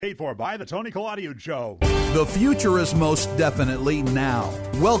Paid for by the Tony Collaudio Show. The future is most definitely now.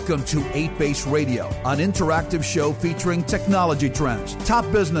 Welcome to 8Base Radio, an interactive show featuring technology trends, top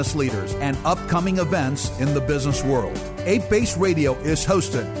business leaders, and upcoming events in the business world. 8Base Radio is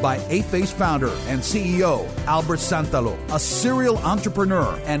hosted by 8Base founder and CEO Albert Santalo, a serial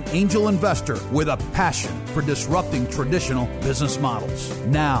entrepreneur and angel investor with a passion for disrupting traditional business models.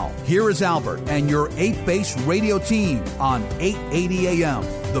 Now, here is Albert and your 8Base Radio team on 880 AM.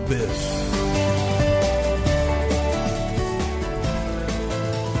 The Biz.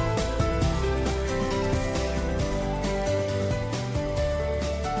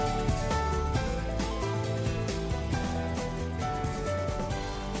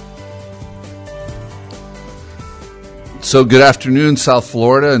 So good afternoon, South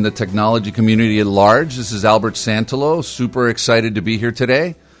Florida and the technology community at large. This is Albert Santalo. Super excited to be here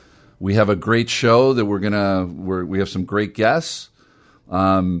today. We have a great show that we have some great guests.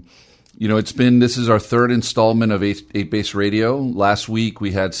 This is our third installment of 8Base Radio. Last week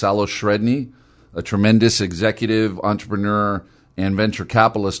we had Salo Shredny, a tremendous executive, entrepreneur, and venture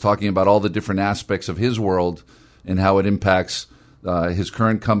capitalist, talking about all the different aspects of his world and how it impacts his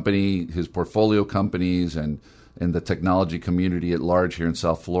current company, his portfolio companies, and the technology community at large here in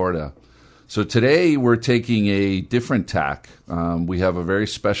South Florida. So today we're taking a different tack. We have a very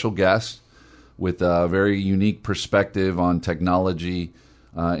special guest with a very unique perspective on technology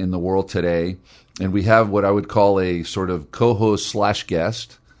in the world today. And we have what I would call a sort of co-host /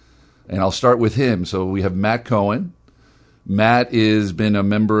 guest. And I'll start with him. So we have Matt Cohen. Matt has been a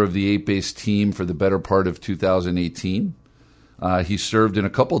member of the 8Base team for the better part of 2018. He served in a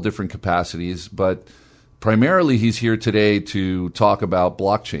couple different capacities, but primarily he's here today to talk about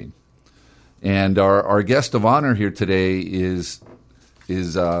blockchain. And our guest of honor here today is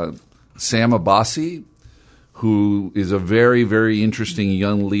Sam Abbasi, who is a very, very interesting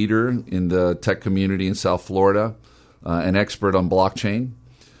young leader in the tech community in South Florida, an expert on blockchain.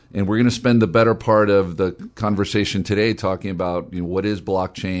 And we're going to spend the better part of the conversation today talking about what is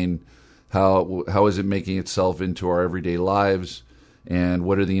blockchain, how is it making itself into our everyday lives, and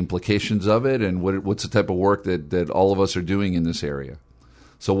what are the implications of it, and what's the type of work that all of us are doing in this area.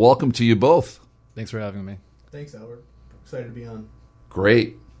 So welcome to you both. Thanks for having me. Thanks, Albert. Excited to be on.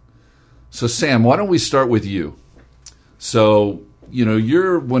 Great. So Sam, why don't we start with you? So,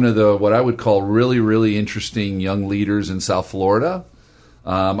 you're one of the what I would call really, really interesting young leaders in South Florida.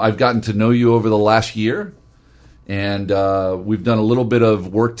 I've gotten to know you over the last year, and we've done a little bit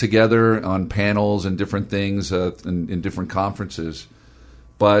of work together on panels and different things in different conferences.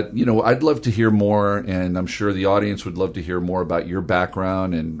 But, I'd love to hear more, and I'm sure the audience would love to hear more about your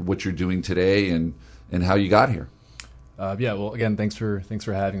background and what you're doing today and how you got here. Well, again, thanks for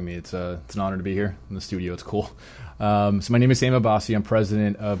having me. It's an honor to be here in the studio. It's cool. So my name is Sam Abbasi. I'm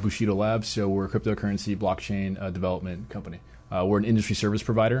president of Bushido Labs. So we're a cryptocurrency blockchain development company. We're an industry service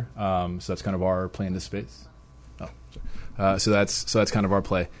provider. So that's kind of our play in this space. So that's kind of our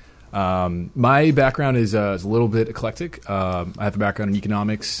play. My background is a little bit eclectic. I have a background in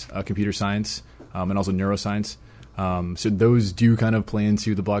economics, computer science, and also neuroscience. So those do kind of play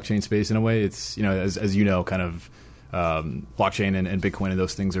into the blockchain space in a way. It's as you know, kind of blockchain and Bitcoin and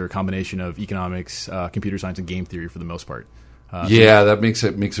those things are a combination of economics, computer science, and game theory for the most part. That makes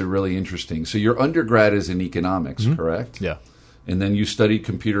it really interesting. So your undergrad is in economics, correct? Yeah. And then you studied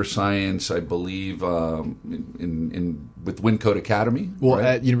computer science, I believe, with WinCode Academy? Well, right?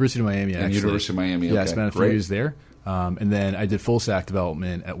 at University of Miami, actually. University of Miami, okay. Yeah, I spent a few years there. And then I did full stack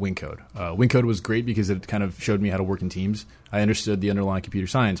development at WinCode. WinCode was great because it kind of showed me how to work in teams. I understood the underlying computer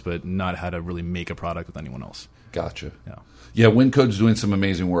science, but not how to really make a product with anyone else. Gotcha. Yeah, WinCode's doing some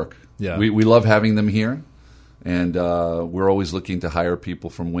amazing work. Yeah. We love having them here. And we're always looking to hire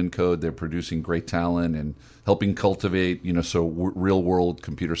people from WinCode. They're producing great talent and helping cultivate, real-world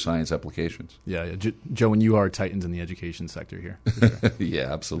computer science applications. Yeah. Joe, and you are titans in the education sector here. Sure.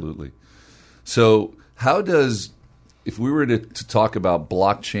 Yeah, absolutely. So if we were to talk about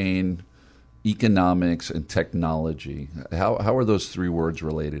blockchain, economics, and technology, how are those three words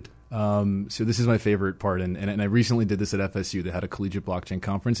related? So this is my favorite part, and I recently did this at FSU. They had a collegiate blockchain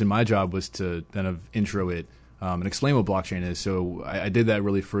conference, and my job was to kind of intro it and explain what blockchain is. So I did that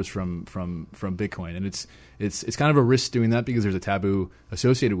really first from Bitcoin, and it's kind of a risk doing that because there's a taboo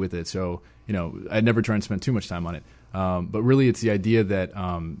associated with it. So I'd never try and spend too much time on it. But really, it's the idea that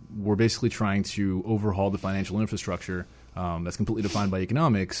we're basically trying to overhaul the financial infrastructure that's completely defined by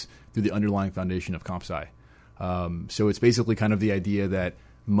economics through the underlying foundation of comp sci. So it's basically kind of the idea that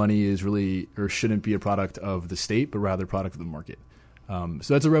money is really or shouldn't be a product of the state, but rather a product of the market.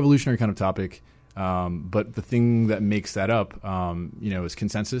 So that's a revolutionary kind of topic. But the thing that makes that up, is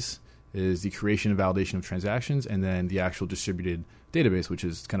consensus, is the creation and validation of transactions, and then the actual distributed database, which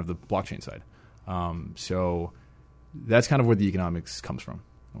is kind of the blockchain side. So that's kind of where the economics comes from,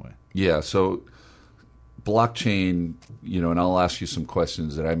 in a way. Yeah, so blockchain, and I'll ask you some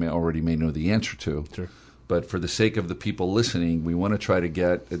questions that I may know the answer to. Sure. But for the sake of the people listening, we want to try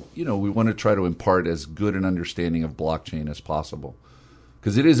to impart as good an understanding of blockchain as possible.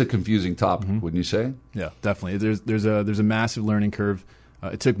 Because it is a confusing topic, wouldn't you say? Yeah, definitely. There's a massive learning curve.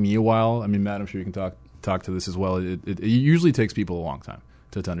 It took me a while. I mean, Matt, I'm sure you can talk to this as well. It usually takes people a long time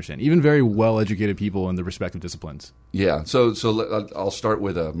to understand, even very well-educated people in the respective disciplines. Yeah. So I'll start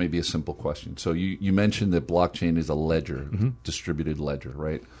with maybe a simple question. So you mentioned that blockchain is a ledger, distributed ledger,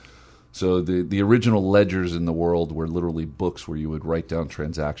 right? So the original ledgers in the world were literally books where you would write down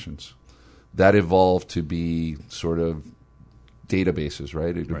transactions. That evolved to be sort of databases,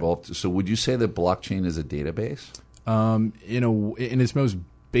 right? It evolved. Right. So would you say that blockchain is a database? In its most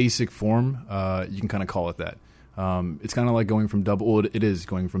basic form, you can kind of call it that. It's kind of like going from double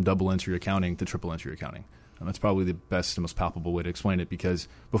entry accounting to triple entry accounting. That's probably the best and most palpable way to explain it, because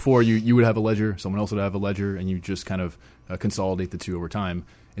before you would have a ledger, someone else would have a ledger, and you just kind of consolidate the two over time.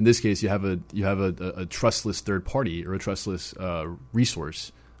 In this case, you have a trustless third party or a trustless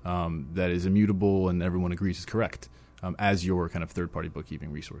resource that is immutable and everyone agrees is correct as your kind of third party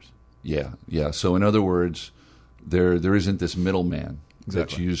bookkeeping resource. Yeah. So in other words, there isn't this middleman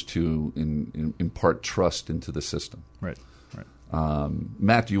that's Exactly. used to impart trust into the system. Right.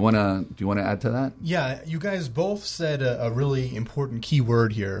 Matt, do you want to add to that? Yeah, you guys both said a really important key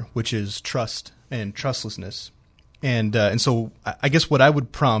word here, which is trust and trustlessness. And so I guess what I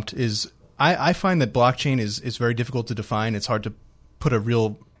would prompt is I find that blockchain is very difficult to define. It's hard to put a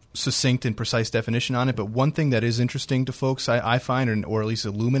real succinct and precise definition on it. But one thing that is interesting to folks, I find, or at least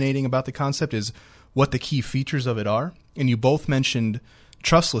illuminating about the concept, is what the key features of it are. And you both mentioned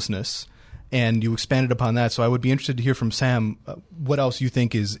trustlessness, and you expanded upon that. So I would be interested to hear from Sam what else you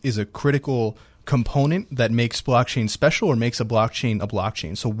think is a critical component that makes blockchain special or makes a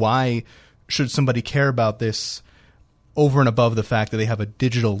blockchain. So why should somebody care about this over and above the fact that they have a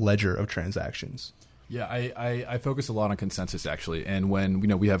digital ledger of transactions? Yeah, I focus a lot on consensus, actually. And when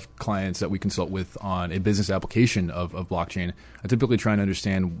we have clients that we consult with on a business application of blockchain, I typically try and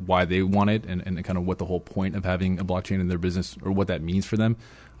understand why they want it and kind of what the whole point of having a blockchain in their business or what that means for them.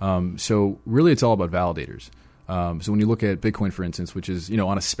 So really it's all about validators. So when you look at Bitcoin, for instance, which is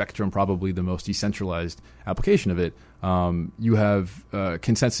on a spectrum probably the most decentralized application of it, you have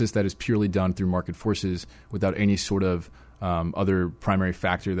consensus that is purely done through market forces without any sort of other primary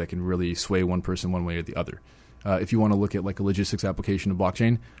factor that can really sway one person one way or the other. If you want to look at like a logistics application of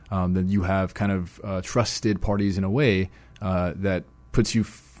blockchain, then you have kind of trusted parties in a way that puts you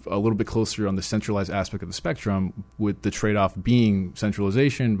a little bit closer on the centralized aspect of the spectrum, with the trade-off being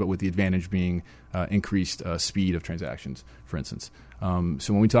centralization, but with the advantage being increased speed of transactions, for instance.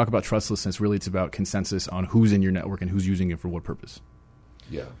 So when we talk about trustlessness, really it's about consensus on who's in your network and who's using it for what purpose.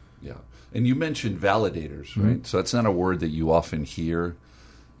 Yeah. And you mentioned validators, right? Mm-hmm. So that's not a word that you often hear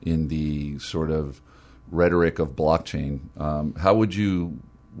in the sort of rhetoric of blockchain. How would you,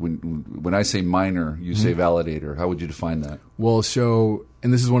 when I say miner, you say validator, how would you define that? Well,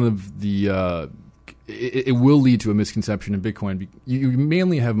 and this is one of the, it will lead to a misconception in Bitcoin. You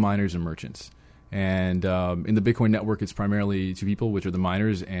mainly have miners and merchants. And in the Bitcoin network, it's primarily two people, which are the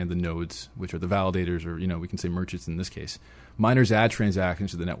miners, and the nodes, which are the validators, or we can say merchants in this case. Miners add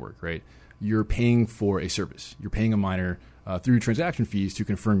transactions to the network, right? You're paying for a service. You're paying a miner through transaction fees to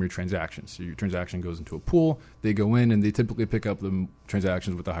confirm your transactions. So your transaction goes into a pool. They go in, and they typically pick up the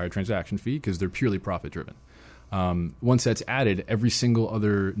transactions with a higher transaction fee because they're purely profit-driven. Once that's added, every single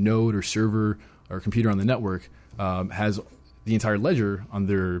other node or server or computer on the network has the entire ledger on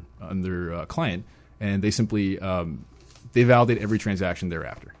their client, and they simply they validate every transaction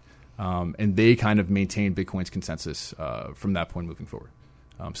thereafter, and they kind of maintain Bitcoin's consensus from that point moving forward.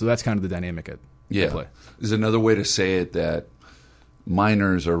 So that's kind of the dynamic at play. There's another way to say it, that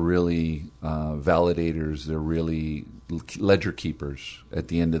miners are really validators. They're really ledger keepers at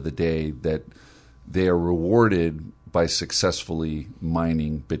the end of the day, that they are rewarded by successfully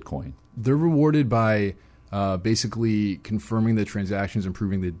mining Bitcoin. They're rewarded by basically confirming the transactions and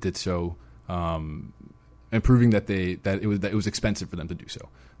proving they did so, and proving that it was expensive for them to do so.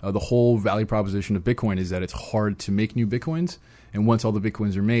 The whole value proposition of Bitcoin is that it's hard to make new Bitcoins, and once all the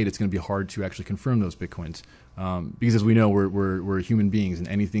Bitcoins are made, it's going to be hard to actually confirm those Bitcoins, because as we know, we're human beings, and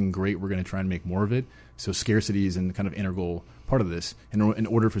anything great, we're going to try and make more of it. So scarcity is an kind of integral part of this. In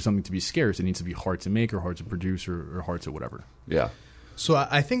order for something to be scarce, it needs to be hard to make or hard to produce or hard to whatever. Yeah. So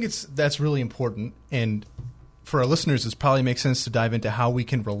I think that's really important, and for our listeners, it probably makes sense to dive into how we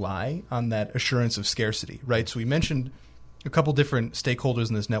can rely on that assurance of scarcity, right? So we mentioned a couple different stakeholders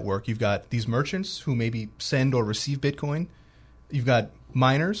in this network. You've got these merchants who maybe send or receive Bitcoin. You've got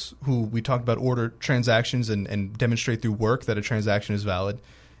miners who we talked about order transactions and demonstrate through work that a transaction is valid.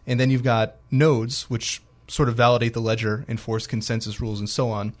 And then you've got nodes, which sort of validate the ledger, enforce consensus rules, and so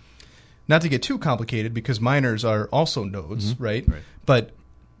on. Not to get too complicated, because miners are also nodes, right? But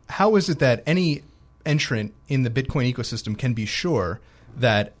how is it that any entrant in the Bitcoin ecosystem can be sure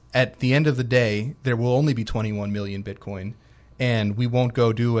that at the end of the day, there will only be 21 million Bitcoin, and we won't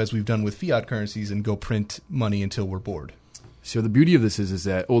go do as we've done with fiat currencies and go print money until we're bored? So the beauty of this is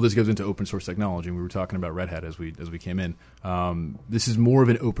that this goes into open source technology, and we were talking about Red Hat as we came in. This is more of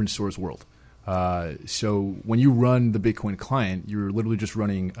an open source world. So when you run the Bitcoin client, you're literally just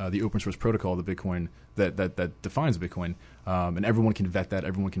running the open source protocol of the Bitcoin that defines Bitcoin, and everyone can vet that,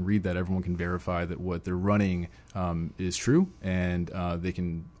 everyone can read that, everyone can verify that what they're running is true, and they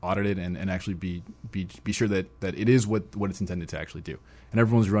can audit it and actually be sure that it is what it's intended to actually do. And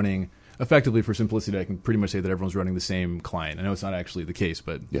everyone's running, effectively, for simplicity, I can pretty much say that everyone's running the same client. I know it's not actually the case,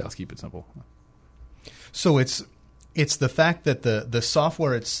 but let's keep it simple. So it's the fact that the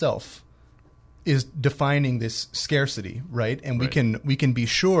software itself is defining this scarcity, right? And we can be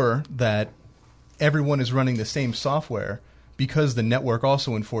sure that everyone is running the same software because the network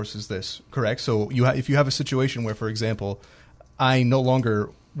also enforces this, correct? So if you have a situation where, for example, I no longer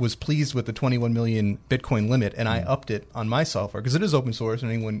was pleased with the 21 million Bitcoin limit and I upped it on my software, because it is open source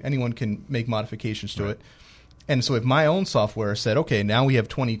and anyone can make modifications to it. And so if my own software said, okay, now we have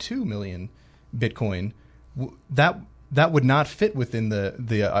 22 million Bitcoin, that would not fit within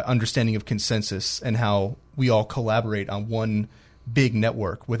the understanding of consensus and how we all collaborate on one big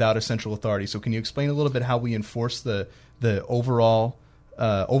network without a central authority. So can you explain a little bit how we enforce the overall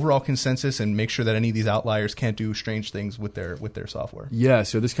consensus and make sure that any of these outliers can't do strange things with their software? Yeah,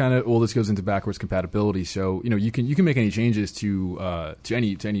 so this goes into backwards compatibility. So you can make any changes to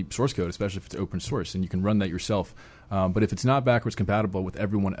any source code, especially if it's open source, and you can run that yourself. But if it's not backwards compatible with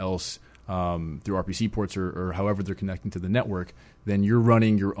everyone else through RPC ports or however they're connecting to the network, then you're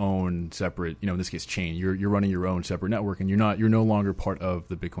running your own separate, in this case, chain. You're running your own separate network, and you're no longer part of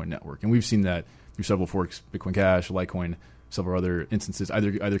the Bitcoin network. And we've seen that through several forks, Bitcoin Cash, Litecoin, several other instances,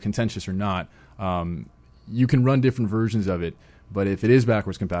 either contentious or not. You can run different versions of it, but if it is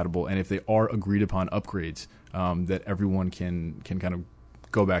backwards compatible and if they are agreed upon upgrades that everyone can kind of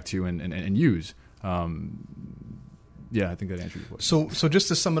go back to and use. I think that answers your question. So just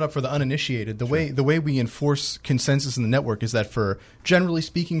to sum it up for the uninitiated, the way we enforce consensus in the network is that, for generally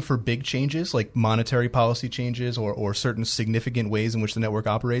speaking, for big changes like monetary policy changes or certain significant ways in which the network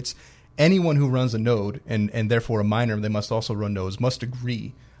operates, anyone who runs a node and therefore a miner, they must also run nodes, must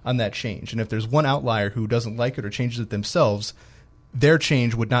agree on that change. And if there's one outlier who doesn't like it or changes it themselves, their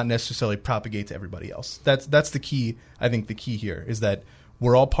change would not necessarily propagate to everybody else. That's the key. I think the key here is that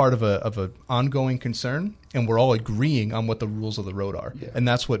we're all part of a ongoing concern, and we're all agreeing on what the rules of the road are, and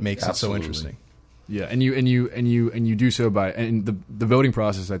that's what makes it so interesting. Yeah, and you do so by, and the voting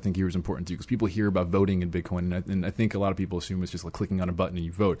process, I think, here is important too, because people hear about voting in Bitcoin, and I think a lot of people assume it's just like clicking on a button and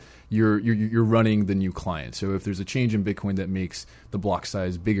you vote. You're running the new client. So if there's a change in Bitcoin that makes the block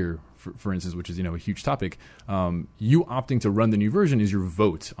size bigger, for instance, which is a huge topic, you opting to run the new version is your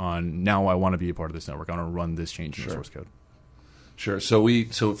vote on, now I want to be a part of this network. I want to run this change in the source code. Sure. So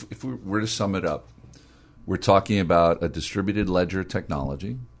if we were to sum it up, we're talking about a distributed ledger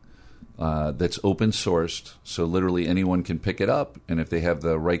technology that's open sourced. So literally anyone can pick it up, and if they have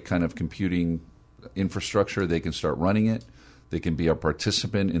the right kind of computing infrastructure, they can start running it. They can be a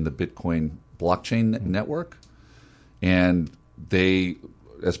participant in the Bitcoin blockchain network, and they,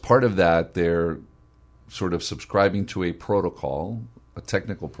 as part of that, they're sort of subscribing to a protocol, a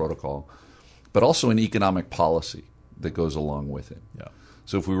technical protocol, but also an economic policy that goes along with it. Yeah.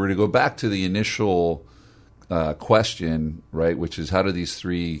 So if we were to go back to the initial question, right, which is how do these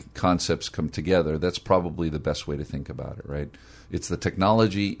three concepts come together, that's probably the best way to think about it, right? It's the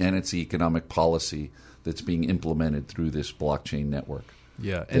technology and it's the economic policy that's being implemented through this blockchain network.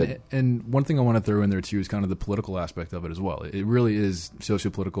 Yeah, and one thing I want to throw in there too is kind of the political aspect of it as well. It really is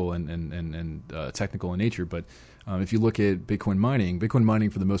sociopolitical and technical in nature, but if you look at Bitcoin mining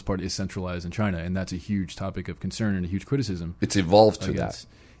for the most part is centralized in China, and that's a huge topic of concern and a huge criticism. It's evolved to that.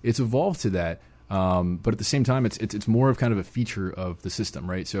 It's evolved to that, but at the same time, it's more of kind of a feature of the system,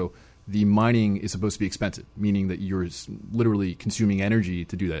 right? So the mining is supposed to be expensive, meaning that you're literally consuming energy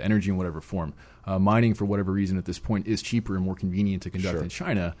to do that, energy in whatever form. Mining, for whatever reason at this point, is cheaper and more convenient to conduct in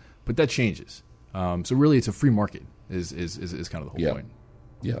China, but that changes. So really, it's a free market. is kind of the whole point.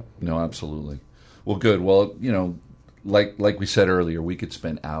 Yeah, no, absolutely. Well, good. Well, like we said earlier, we could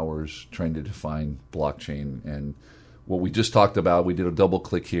spend hours trying to define blockchain. And what we just talked about, we did a double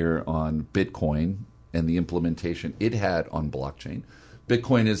click here on Bitcoin and the implementation it had on blockchain.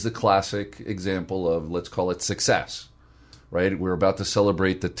 Bitcoin is the classic example of, let's call it success, right? We're about to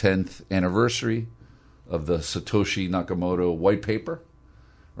celebrate the 10th anniversary of the Satoshi Nakamoto white paper,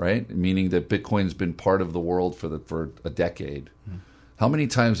 right? Meaning that Bitcoin's been part of the world for a decade. How many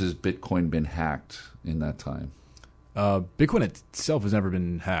times has Bitcoin been hacked in that time? Bitcoin itself has never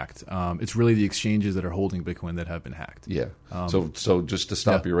been hacked. It's really the exchanges that are holding Bitcoin that have been hacked. Yeah. So just to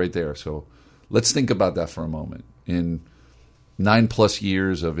stop you right there. So let's think about that for a moment. In 9+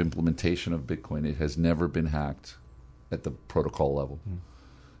 years of implementation of Bitcoin, it has never been hacked at the protocol level.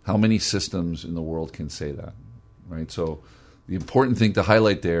 How many systems in the world can say that, right? So the important thing to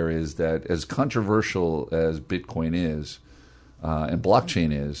highlight there is that as controversial as Bitcoin is and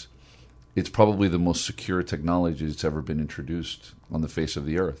blockchain is, it's probably the most secure technology that's ever been introduced on the face of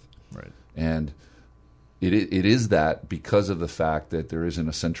the earth. Right. And it is that because of the fact that there isn't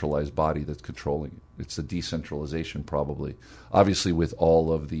a centralized body that's controlling it. It's the decentralization probably. Obviously with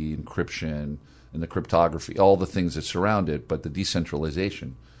all of the encryption and the cryptography, all the things that surround it, but the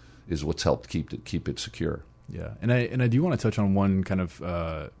decentralization is what's helped keep it secure. Yeah, and I do want to touch on one kind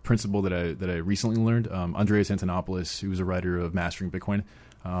of principle that I recently learned. Andreas Antonopoulos, who was a writer of Mastering Bitcoin,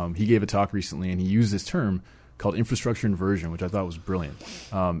 he gave a talk recently, and he used this term called infrastructure inversion, which I thought was brilliant.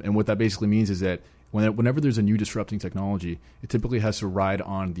 And what that basically means is that whenever there's a new disrupting technology, it typically has to ride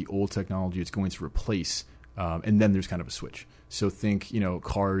on the old technology it's going to replace, and then there's kind of a switch. So think,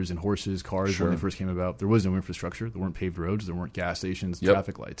 cars and horses. Cars, when they first came about, there was no infrastructure. There weren't paved roads. There weren't gas stations,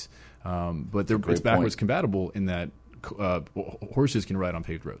 traffic lights. But it's backwards compatible in that horses can ride on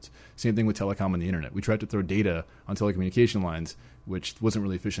paved roads. Same thing with telecom and the internet. We tried to throw data on telecommunication lines, which wasn't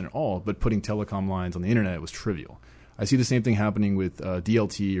really efficient at all, but putting telecom lines on the internet was trivial. I see the same thing happening with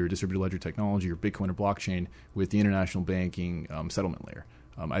DLT or distributed ledger technology or Bitcoin or blockchain with the international banking settlement layer.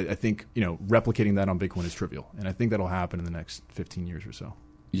 I think replicating that on Bitcoin is trivial, and I think that'll happen in the next 15 years or so.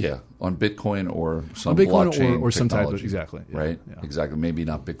 Yeah, on Bitcoin or some Bitcoin blockchain or some type of technology, yeah, right? Yeah. Exactly. Maybe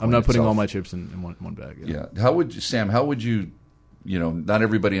not Bitcoin. I'm not putting itself. all my chips in one bag. Yeah. How would you, not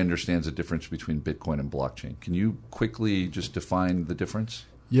everybody understands the difference between Bitcoin and blockchain. Can you quickly just define the difference?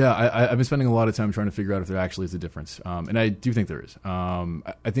 Yeah, I've been spending a lot of time trying to figure out if there actually is a difference, and I do think there is.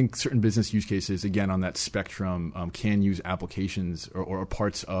 I think certain business use cases, again, on that spectrum, can use applications or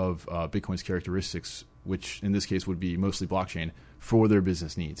parts of Bitcoin's characteristics, which in this case would be mostly blockchain, for their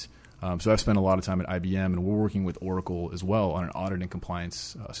business needs. So I've spent a lot of time at IBM, and we're working with Oracle as well on an audit and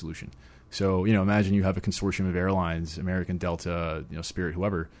compliance solution. So imagine you have a consortium of airlines, American, Delta, Spirit,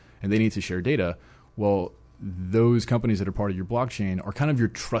 whoever, and they need to share data. Well, those companies that are part of your blockchain are kind of your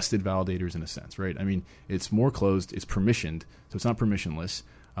trusted validators in a sense, right? I mean, it's more closed, it's permissioned, so it's not permissionless,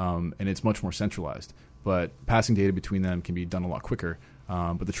 and it's much more centralized. But passing data between them can be done a lot quicker.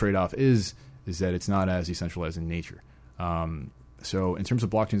 But the trade-off is that it's not as decentralized in nature. So in terms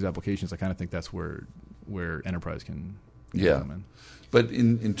of blockchain's applications, I kind of think that's where enterprise can come in. But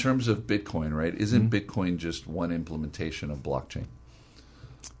in terms of Bitcoin, right, isn't Bitcoin just one implementation of blockchain?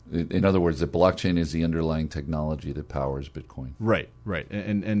 In other words, the blockchain is the underlying technology that powers Bitcoin. Right.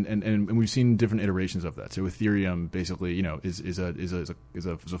 And we've seen different iterations of that. So Ethereum basically, is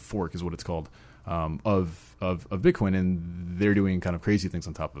a fork, is what it's called, of Bitcoin, and they're doing kind of crazy things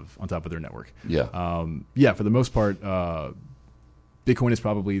on top of their network. Yeah. For the most part, Bitcoin is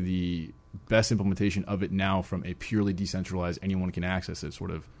probably the best implementation of it now from a purely decentralized, anyone can access it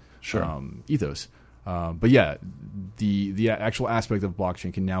sort of ethos. But yeah, the actual aspect of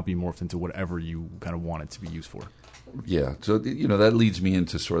blockchain can now be morphed into whatever you kind of want it to be used for. Yeah. So that leads me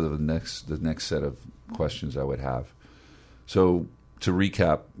into sort of the next set of questions I would have. So to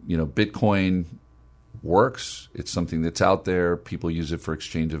recap, Bitcoin works. It's something that's out there. People use it for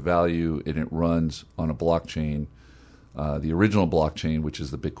exchange of value, and it runs on a blockchain, the original blockchain, which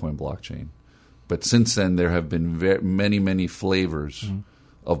is the Bitcoin blockchain. But since then, there have been many, many flavors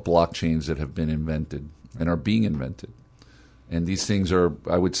of blockchains that have been invented and are being invented. And these things are,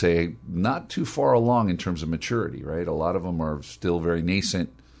 I would say, not too far along in terms of maturity, right? A lot of them are still very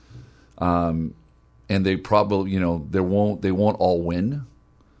nascent. And they probably, they won't all win.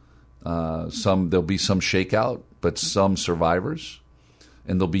 There'll be some shakeout, but some survivors,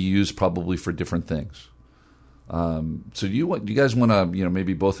 and they'll be used probably for different things. So do you guys want to,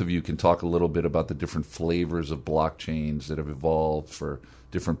 maybe both of you can talk a little bit about the different flavors of blockchains that have evolved for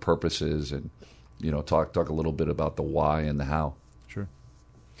different purposes, and talk a little bit about the why and the how. Sure.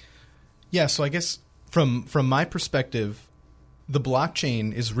 Yeah, so I guess from my perspective, the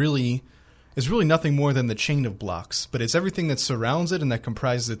blockchain is really nothing more than the chain of blocks, but it's everything that surrounds it and that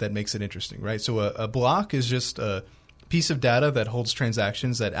comprises it that makes it interesting, right? So a block is just a piece of data that holds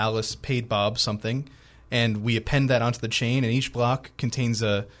transactions that Alice paid Bob something, and we append that onto the chain, and each block contains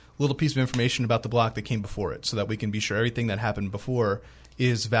a little piece of information about the block that came before it, so that we can be sure everything that happened before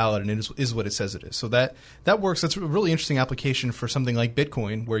is valid and is what it says it is. So that works. That's a really interesting application for something like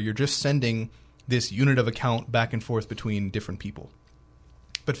Bitcoin, where you're just sending this unit of account back and forth between different people.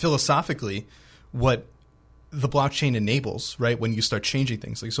 But philosophically, what the blockchain enables, right, when you start changing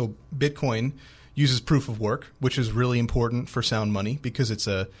things, like so Bitcoin uses proof of work, which is really important for sound money because it's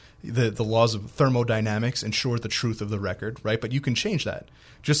the laws of thermodynamics ensure the truth of the record, right? But you can change that,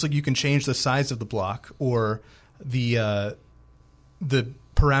 just like you can change the size of the block or the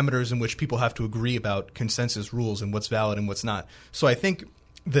parameters in which people have to agree about consensus rules and what's valid and what's not. So I think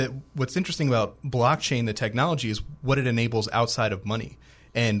that what's interesting about blockchain, the technology, is what it enables outside of money.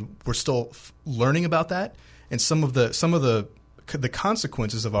 And we're still learning about that, and some of the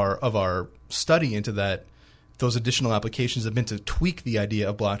consequences of our study into those additional applications have been to tweak the idea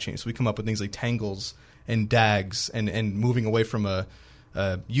of blockchain. So we come up with things like tangles and DAGs, and moving away from a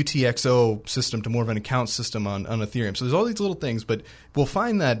UTXO system to more of an account system on Ethereum. So there's all these little things, but we'll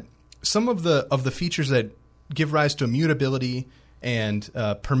find that some of the features that give rise to immutability and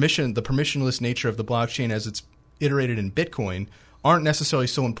the permissionless nature of the blockchain as it's iterated in Bitcoin aren't necessarily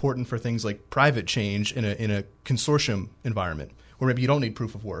so important for things like private change in a consortium environment, where maybe you don't need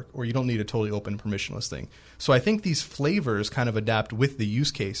proof of work or you don't need a totally open permissionless thing. So I think these flavors kind of adapt with the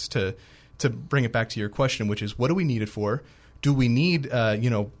use case to bring it back to your question, which is what do we need it for? Do we need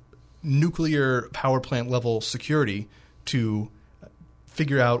nuclear power plant level security to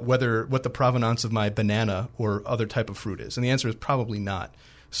figure out what the provenance of my banana or other type of fruit is? And the answer is probably not.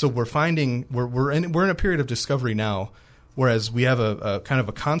 So we're finding we're in a period of discovery now. Whereas we have a kind of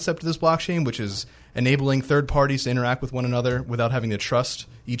a concept of this blockchain, which is enabling third parties to interact with one another without having to trust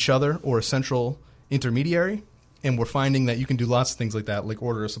each other or a central intermediary. And we're finding that you can do lots of things like that, like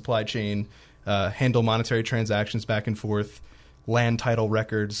order a supply chain, handle monetary transactions back and forth, land title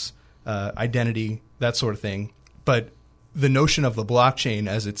records, identity, that sort of thing. But the notion of the blockchain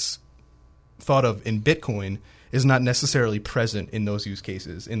as it's thought of in Bitcoin is not necessarily present in those use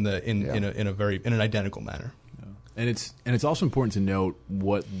cases in an identical manner. And it's also important to note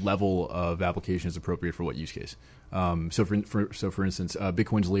what level of application is appropriate for what use case. So for instance,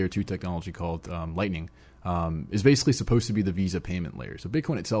 Bitcoin's layer 2 technology called Lightning is basically supposed to be the Visa payment layer. So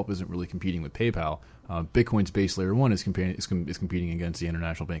Bitcoin itself isn't really competing with PayPal. Bitcoin's base layer 1 is competing against the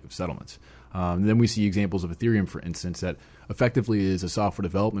International Bank of Settlements. Then we see examples of Ethereum, for instance, that effectively is a software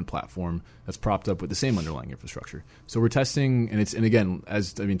development platform that's propped up with the same underlying infrastructure. So we're testing, and again,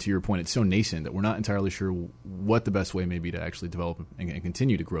 to your point, it's so nascent that we're not entirely sure what the best way may be to actually develop and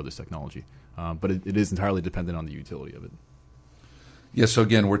continue to grow this technology. But it is entirely dependent on the utility of it. Yeah, so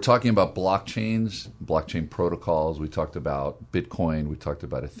again, we're talking about blockchains, blockchain protocols. We talked about Bitcoin. We talked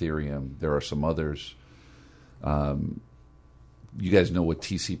about Ethereum. There are some others. You guys know what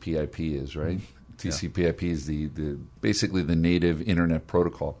TCP/IP is, right? TCP/IP is the basically the native internet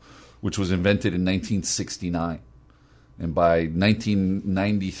protocol, which was invented in 1969. And by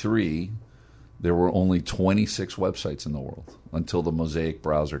 1993, there were only 26 websites in the world until the Mosaic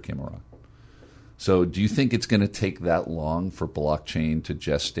browser came around. So do you think it's going to take that long for blockchain to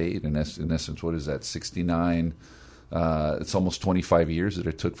gestate? In essence, what is that, 69? It's almost 25 years that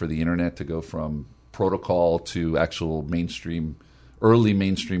it took for the internet to go from protocol to actual early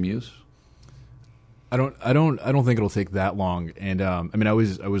mainstream use? I don't think it'll take that long. And I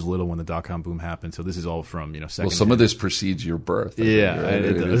was little when the .com boom happened, so this is all from second. Well, some of this precedes your birth.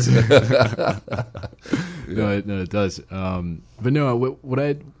 It does. No, it does. But no, what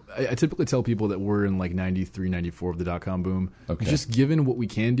I typically tell people that we're in like 93, 94 of the .com boom. Okay. Just given what we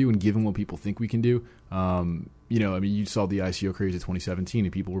can do and given what people think we can do. You saw the ICO craze of 2017,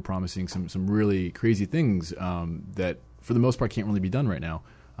 and people were promising some really crazy things that, for the most part, can't really be done right now.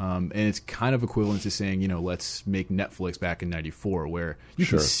 And it's kind of equivalent to saying, let's make Netflix back in 94, where you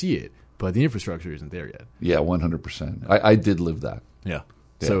can see it, but the infrastructure isn't there yet. Yeah, 100%. I did live that. Yeah.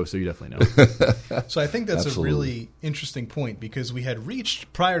 So you definitely know. So I think that's a really interesting point, because we had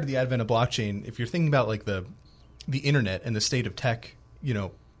reached, prior to the advent of blockchain, if you're thinking about like the internet and the state of tech,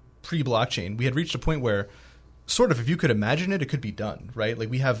 pre-blockchain, we had reached a point where sort of, if you could imagine it, it could be done, right? Like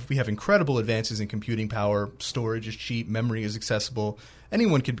we have incredible advances in computing power, storage is cheap, memory is accessible.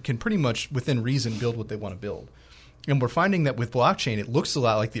 Anyone can pretty much, within reason, build what they want to build. And we're finding that with blockchain, it looks a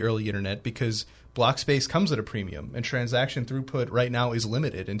lot like the early internet, because block space comes at a premium, and transaction throughput right now is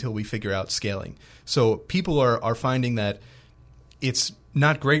limited until we figure out scaling. So people are finding that it's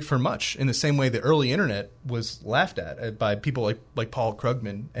not great for much, in the same way the early internet was laughed at by people like Paul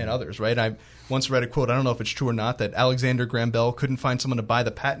Krugman and others, right? I once read a quote, I don't know if it's true or not, that Alexander Graham Bell couldn't find someone to buy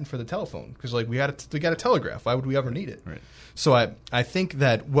the patent for the telephone because we got a telegraph. Why would we ever need it? Right. So I think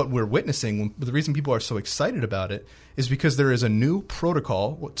that what we're witnessing, the reason people are so excited about it, is because there is a new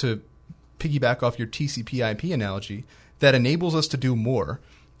protocol, to piggyback off your TCP/IP analogy, that enables us to do more,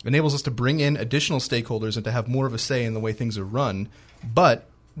 enables us to bring in additional stakeholders and to have more of a say in the way things are run. But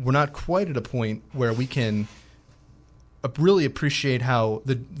we're not quite at a point where we can really appreciate how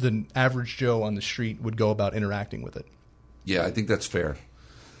the average Joe on the street would go about interacting with it. Yeah, I think that's fair.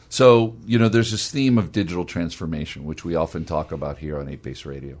 So, there's this theme of digital transformation, which we often talk about here on 8Base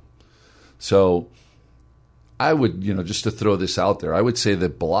Radio. So I would, just to throw this out there, I would say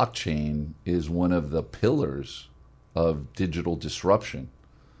that blockchain is one of the pillars of digital disruption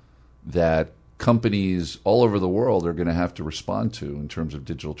that companies all over the world are going to have to respond to in terms of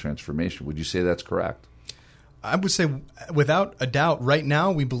digital transformation. Would you say that's correct? I would say, without a doubt, right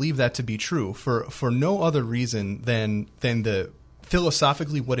now we believe that to be true for no other reason than the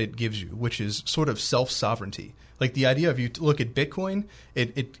philosophically what it gives you, which is sort of self-sovereignty. Like the idea of, you look at Bitcoin,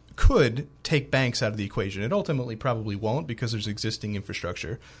 it could take banks out of the equation. It ultimately probably won't, because there's existing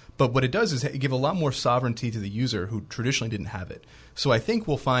infrastructure. But what it does is give a lot more sovereignty to the user who traditionally didn't have it. So I think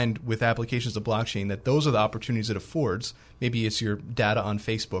we'll find with applications of blockchain that those are the opportunities it affords. Maybe it's your data on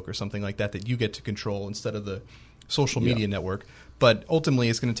Facebook or something like that you get to control instead of the social media network. But ultimately,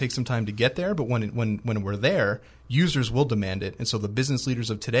 it's going to take some time to get there. But when we're there, users will demand it. And so the business leaders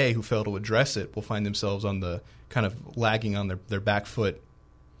of today who fail to address it will find themselves on the kind of lagging on their back foot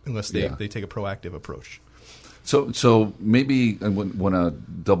unless they take a proactive approach. So maybe I want to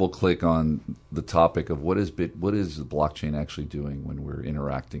double click on the topic of what is the blockchain actually doing when we're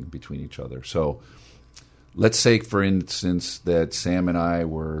interacting between each other. So let's say, for instance, that Sam and I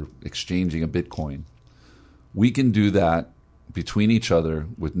were exchanging a Bitcoin. We can do that between each other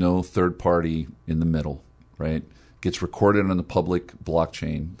with no third party in the middle, right? Gets recorded on the public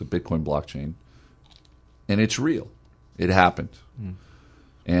blockchain, the Bitcoin blockchain, and it's real. It happened.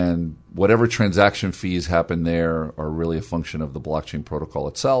 And whatever transaction fees happen there are really a function of the blockchain protocol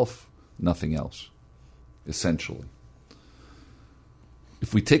itself, nothing else, essentially.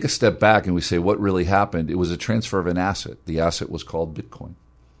 If we take a step back and we say what really happened, it was a transfer of an asset. The asset was called Bitcoin.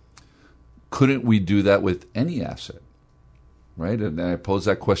 Couldn't we do that with any asset, right? And I pose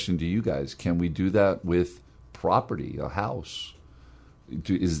that question to you guys. Can we do that with property, a house?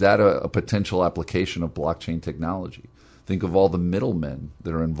 Is that a potential application of blockchain technology? Think of all the middlemen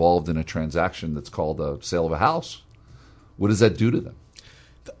that are involved in a transaction that's called a sale of a house. What does that do to them?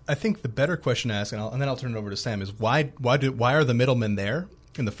 I think the better question to ask, and then I'll turn it over to Sam, is why are the middlemen there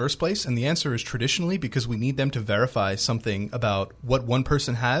in the first place? And the answer is traditionally because we need them to verify something about what one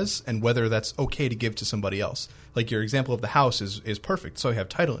person has and whether that's okay to give to somebody else. Like your example of the house is perfect. So I have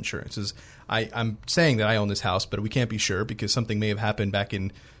title insurance. I'm saying that I own this house, but we can't be sure because something may have happened back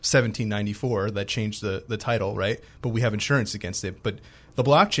in 1794 that changed the title, right? But we have insurance against it. But the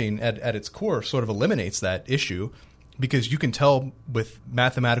blockchain at its core sort of eliminates that issue, because you can tell with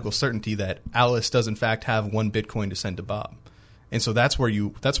mathematical certainty that Alice does in fact have one Bitcoin to send to Bob. And so that's where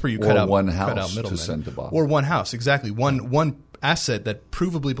you cut out one house cut out middlemen. to send to Bob. Or one house, exactly. One asset that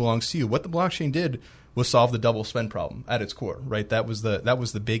provably belongs to you. What the blockchain did was solve the double spend problem at its core, right? That was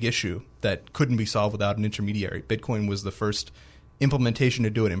the big issue that couldn't be solved without an intermediary. Bitcoin was the first implementation to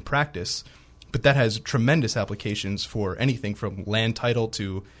do it in practice, but that has tremendous applications for anything from land title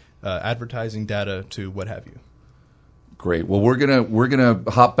to advertising data to what have you. Great. Well, we're gonna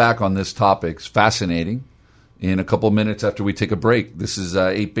hop back on this topic. It's fascinating. In a couple minutes after we take a break. This is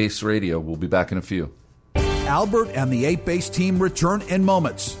 8Base Radio. We'll be back in a few. Albert and the 8Base team return in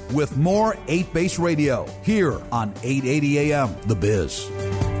moments with more 8Base Radio here on 880 AM The Biz.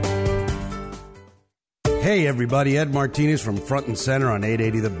 Hey everybody, Ed Martinez from Front and Center on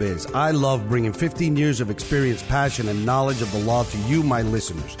 880 The Biz. I love bringing 15 years of experience, passion, and knowledge of the law to you, my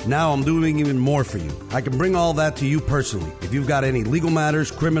listeners. Now I'm doing even more for you. I can bring all that to you personally. If you've got any legal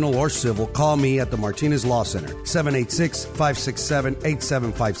matters, criminal or civil, call me at the Martinez Law Center,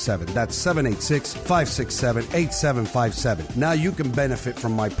 786-567-8757. That's 786-567-8757. Now you can benefit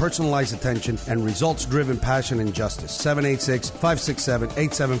from my personalized attention and results-driven passion and justice.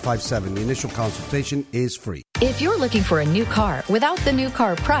 786-567-8757. The initial consultation is free. If you're looking for a new car without the new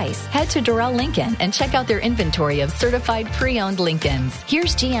car price, head to Doral Lincoln and check out their inventory of certified pre-owned Lincolns.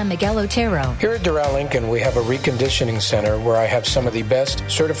 Here's GM Miguel Otero. Here at Doral Lincoln, we have a reconditioning center where I have some of the best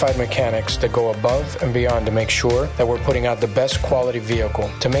certified mechanics that go above and beyond to make sure that we're putting out the best quality vehicle,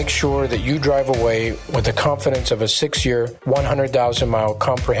 to make sure that you drive away with the confidence of a 6-year, 100,000-mile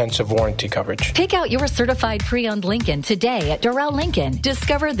comprehensive warranty coverage. Pick out your certified pre-owned Lincoln today at Doral Lincoln.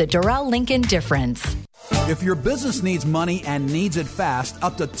 Discover the Doral Lincoln difference. If your business needs money and needs it fast,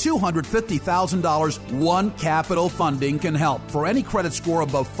 up to $250,000, One Capital Funding can help. For any credit score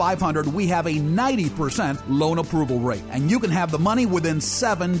above 500, we have a 90% loan approval rate, and you can have the money within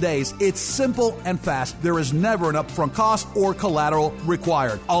 7 days. It's simple and fast. There is never an upfront cost or collateral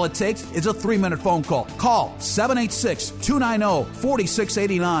required. All it takes is a 3-minute phone call. Call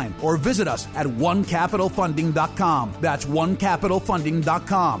 786-290-4689 or visit us at onecapitalfunding.com. That's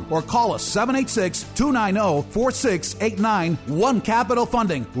onecapitalfunding.com, or call us 786-290-4689. One Capital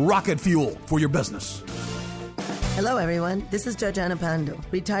Funding, rocket fuel for your business. Hello, everyone. This is Judge Anna Pando,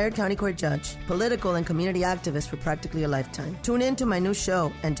 retired county court judge, political and community activist for practically a lifetime. Tune in to my new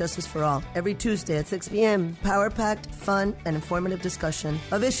show, And Justice for All, every Tuesday at 6 p.m. Power-packed, fun, and informative discussion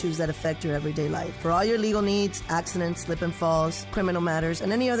of issues that affect your everyday life. For all your legal needs, accidents, slip and falls, criminal matters,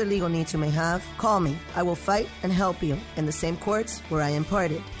 and any other legal needs you may have, call me. I will fight and help you in the same courts where I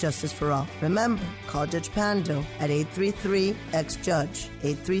imparted justice for all. Remember, call Judge Pando at 833-X-JUDGE,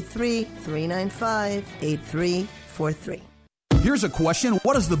 833-395-8343. Here's a question.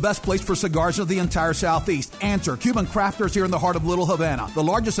 What is the best place for cigars of the entire Southeast? Answer. Cuban Crafters here in the heart of Little Havana. The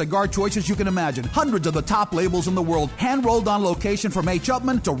largest cigar choices you can imagine. Hundreds of the top labels in the world. Hand-rolled on location from H.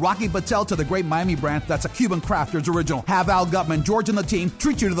 Upman to Rocky Patel to the great Miami brand. That's a Cuban Crafters original. Have Al Gutman, George, and the team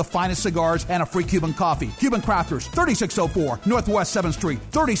treat you to the finest cigars and a free Cuban coffee. Cuban Crafters, 3604 Northwest 7th Street.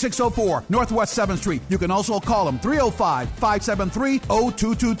 3604 Northwest 7th Street. You can also call them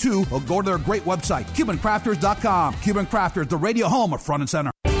 305-573-0222 or go to their great website, CubanCrafters.com. Cuban Crafters, the radio home of Front and Center.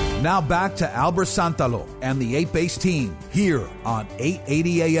 Now back to Albert Santalo and the 8 Base team here on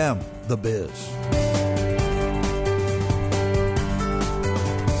 880 AM, The Biz.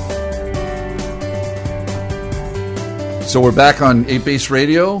 So we're back on 8 Base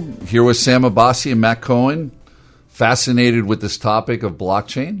Radio, here with Sam Abbasi and Matt Cohen, fascinated with this topic of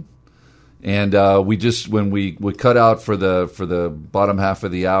blockchain. And when we cut out for the bottom half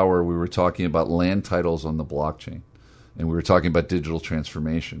of the hour, we were talking about land titles on the blockchain. And we were talking about digital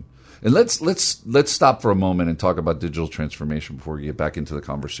transformation. And let's stop for a moment and talk about digital transformation before we get back into the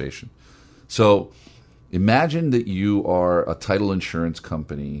conversation. So imagine that you are a title insurance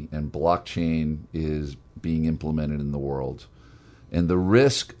company and blockchain is being implemented in the world. And the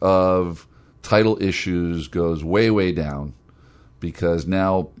risk of title issues goes way, way down because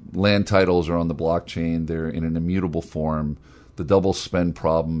now land titles are on the blockchain. They're in an immutable form. The double spend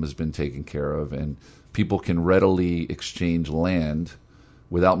problem has been taken care of, and people can readily exchange land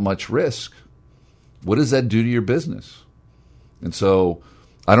without much risk. What does that do to your business? And so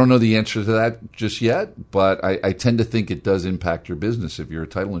I don't know the answer to that just yet, but I tend to think it does impact your business if you're a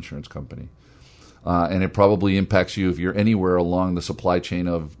title insurance company. And it probably impacts you if you're anywhere along the supply chain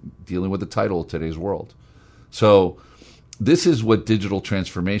of dealing with the title of today's world. So this is what digital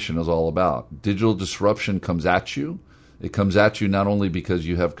transformation is all about. Digital disruption comes at you. It comes at you not only because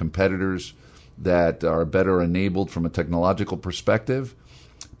you have competitors that are better enabled from a technological perspective,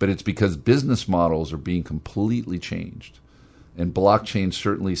 but it's because business models are being completely changed. And blockchain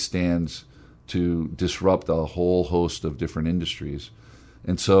certainly stands to disrupt a whole host of different industries.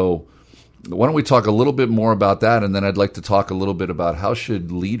 And so why don't we talk a little bit more about that, and then I'd like to talk a little bit about how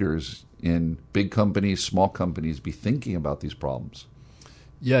should leaders in big companies, small companies be thinking about these problems?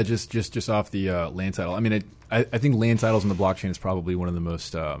 Yeah, just off the land title. I mean, I think land titles on the blockchain is probably one of the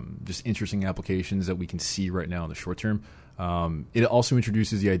most just interesting applications that we can see right now in the short term. It also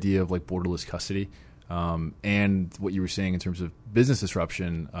introduces the idea of like borderless custody, and what you were saying in terms of business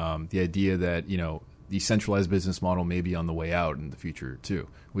disruption. The idea that the centralized business model may be on the way out in the future too,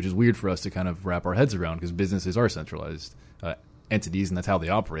 which is weird for us to kind of wrap our heads around because businesses are centralized entities and that's how they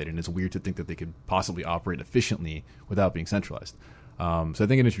operate, and it's weird to think that they could possibly operate efficiently without being centralized. So I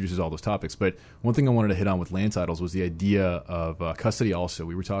think it introduces all those topics. But one thing I wanted to hit on with land titles was the idea of custody also.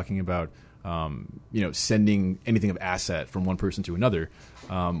 We were talking about sending anything of asset from one person to another.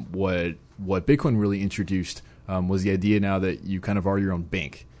 What Bitcoin really introduced was the idea now that you kind of are your own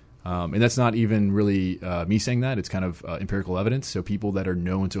bank. And that's not even really me saying that. It's kind of empirical evidence. So people that are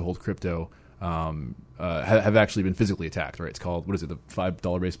known to hold crypto have actually been physically attacked, right? It's called, what is it, the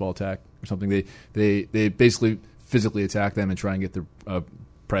 $5 baseball attack or something? They basically physically attack them and try and get their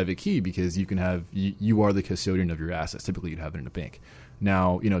private key because you can have you are the custodian of your assets. Typically, you'd have it in a bank.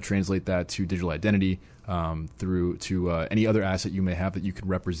 Now, translate that to digital identity through to any other asset you may have that you can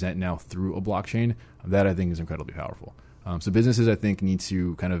represent now through a blockchain. That I think is incredibly powerful. So businesses, I think, need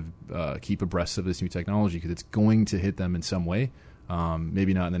to kind of keep abreast of this new technology because it's going to hit them in some way.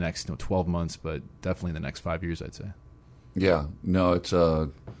 Maybe not in the next 12 months, but definitely in the next 5 years, I'd say. Yeah, no, it's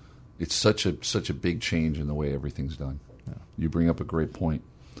such a big change in the way everything's done. Yeah. You bring up a great point.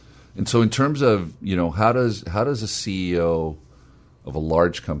 And so, in terms of how does a CEO of a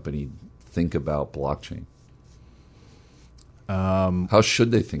large company think about blockchain? How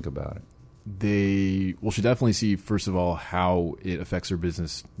should they think about it? They should definitely see, first of all, how it affects their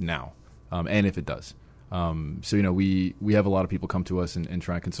business now, and if it does. So we have a lot of people come to us and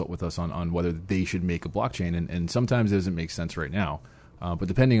try and consult with us on whether they should make a blockchain, and sometimes it doesn't make sense right now. But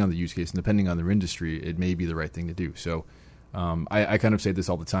depending on the use case and depending on their industry, it may be the right thing to do. So I kind of say this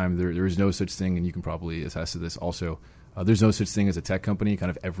all the time. There is no such thing, and you can probably attest to this also. There's no such thing as a tech company. Kind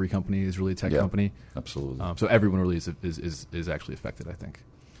of every company is really a tech company. Absolutely. So everyone really is actually affected, I think.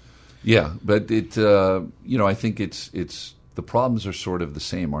 Yeah, but I think it's the problems are sort of the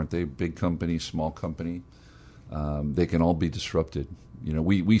same, aren't they? Big company, small company, they can all be disrupted.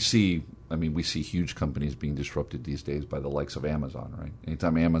 We see huge companies being disrupted these days by the likes of Amazon, right?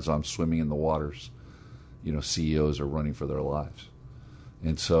 Anytime Amazon's swimming in the waters, CEOs are running for their lives,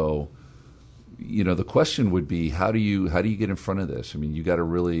 and so. The question would be, how do you get in front of this? I mean, you got to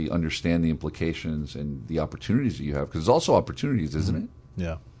really understand the implications and the opportunities that you have, because there's also opportunities, isn't it?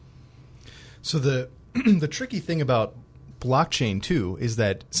 Yeah. So the tricky thing about blockchain too is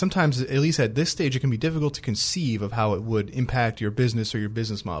that sometimes, at least at this stage, it can be difficult to conceive of how it would impact your business or your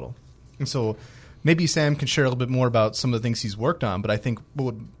business model. And so maybe Sam can share a little bit more about some of the things he's worked on, but I think what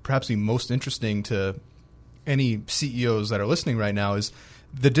would perhaps be most interesting to any CEOs that are listening right now is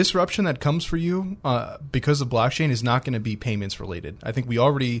the disruption that comes for you because of blockchain is not going to be payments related. I think we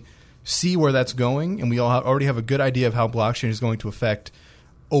already see where that's going, and we already have a good idea of how blockchain is going to affect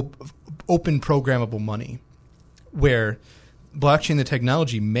open programmable money. Where blockchain, the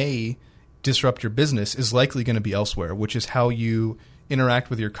technology, may disrupt your business is likely going to be elsewhere, which is how you interact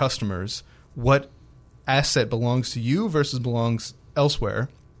with your customers, what asset belongs to you versus belongs elsewhere.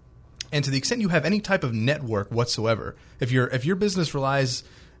 And to the extent you have any type of network whatsoever, if your business relies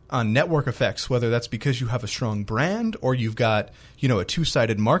on network effects, whether that's because you have a strong brand or you've got a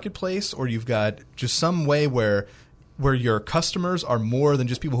two-sided marketplace or you've got just some way where your customers are more than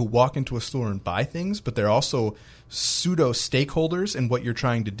just people who walk into a store and buy things, but they're also pseudo stakeholders in what you're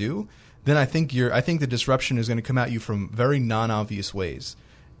trying to do, then I think the disruption is going to come at you from very non-obvious ways,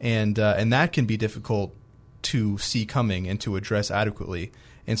 and that can be difficult to see coming and to address adequately.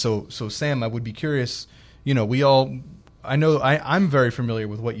 And so Sam, I would be curious. I'm very familiar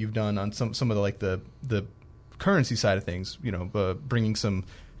with what you've done on some of the currency side of things. Bringing some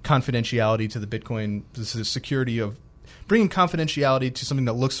confidentiality to the Bitcoin, the security of bringing confidentiality to something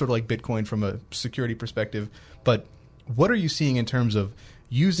that looks sort of like Bitcoin from a security perspective. But what are you seeing in terms of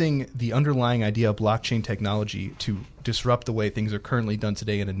using the underlying idea of blockchain technology to disrupt the way things are currently done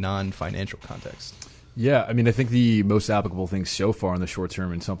today in a non-financial context? Yeah, I mean, I think the most applicable thing so far in the short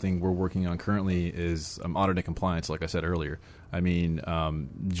term and something we're working on currently is audit and compliance, like I said earlier. I mean,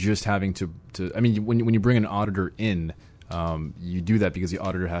 just having to when you bring an auditor in, you do that because the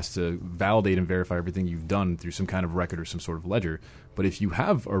auditor has to validate and verify everything you've done through some kind of record or some sort of ledger. But if you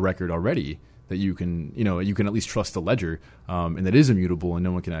have a record already that you can at least trust the ledger, and that is immutable and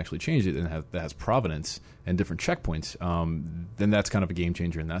no one can actually change it, and that has provenance and different checkpoints, then that's kind of a game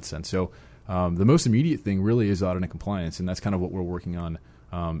changer in that sense. So the most immediate thing really is audit and compliance, and that's kind of what we're working on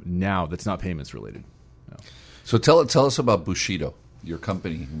now. That's not payments related. No. So tell us about Bushido, your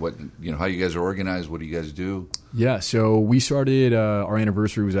company. What how you guys are organized. What do you guys do? Yeah, so we started. Our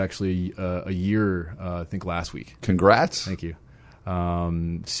anniversary was actually a year. I think last week. Congrats! Thank you.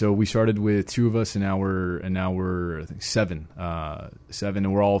 So we started with two of us, and now we're I think seven,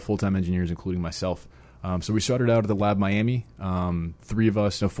 and we're all full-time engineers, including myself. So we started out at the Lab Miami. Four of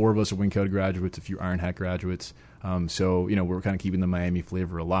us are Wingcode graduates, a few Iron Hat graduates. So we're kind of keeping the Miami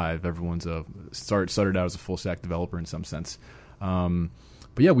flavor alive. Everyone's started out as a full stack developer in some sense.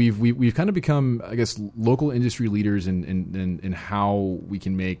 But yeah, we've kind of become, I guess, local industry leaders in how we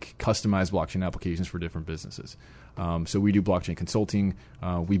can make customized blockchain applications for different businesses. So we do blockchain consulting.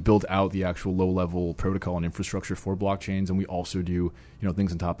 We build out the actual low-level protocol and infrastructure for blockchains, and we also do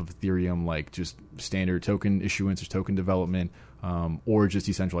things on top of Ethereum, like just standard token issuance or token development, or just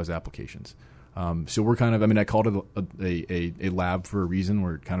decentralized applications. So we're kind of, I called it a lab for a reason.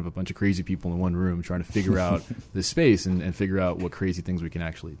 We're kind of a bunch of crazy people in one room trying to figure out this space and figure out what crazy things we can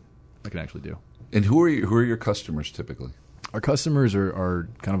actually do. And who are your customers typically? Our customers are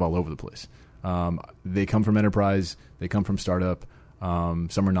kind of all over the place. They come from enterprise, they come from startup, some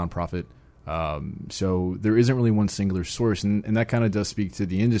are nonprofit. So there isn't really one singular source, and that kind of does speak to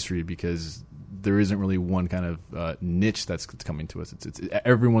the industry because there isn't really one kind of niche that's coming to us. It's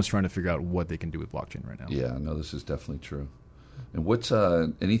everyone's trying to figure out what they can do with blockchain right now. Yeah, no, this is definitely true. And what's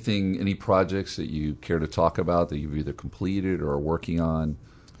any projects that you care to talk about that you've either completed or are working on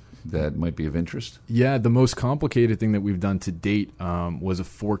that might be of interest? Yeah, the most complicated thing that we've done to date was a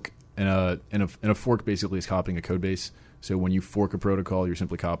fork, and a fork basically is copying a code base. So when you fork a protocol, you're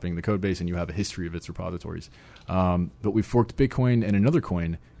simply copying the code base, and you have a history of its repositories. But we forked Bitcoin and another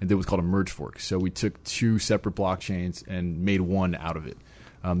coin, and it was called a merge fork. So we took two separate blockchains and made one out of it.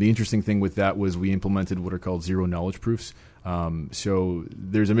 The interesting thing with that was we implemented what are called zero-knowledge proofs. So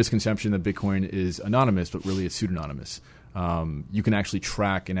there's a misconception that Bitcoin is anonymous, but really it's pseudonymous. You can actually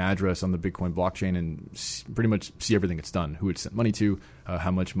track an address on the Bitcoin blockchain and pretty much see everything it's done, who it's sent money to, how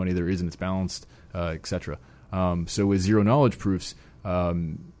much money there is in its balance, etc. So with zero knowledge proofs,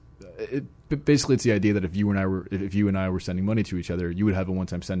 basically it's the idea that if you and I were sending money to each other, you would have a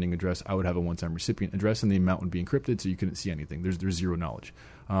one-time sending address, I would have a one-time recipient address, and the amount would be encrypted, so you couldn't see anything. There's zero knowledge.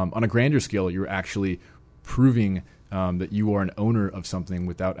 On a grander scale, you're actually proving that you are an owner of something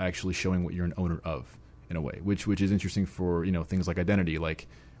without actually showing what you're an owner of, in a way, which is interesting for things like identity. Like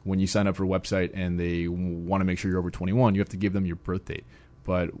when you sign up for a website and they want to make sure you're over 21, you have to give them your birth date.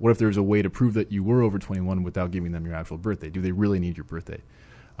 But what if there's a way to prove that you were over 21 without giving them your actual birthday? Do they really need your birthday?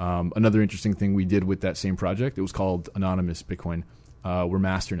 Another interesting thing we did with that same project, it was called Anonymous Bitcoin, were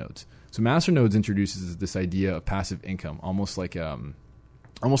masternodes. So masternodes introduces this idea of passive income, almost like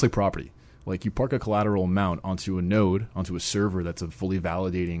property. Like you park a collateral amount onto a node, onto a server that's a fully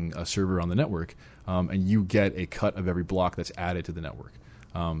validating server on the network, and you get a cut of every block that's added to the network.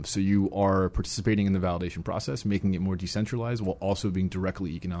 So you are participating in the validation process, making it more decentralized while also being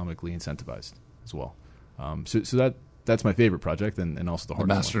directly economically incentivized as well. So that's my favorite project and also the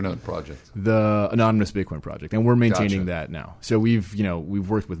hardest one. The Masternode project. The Anonymous Bitcoin project. And we're maintaining that now. So we've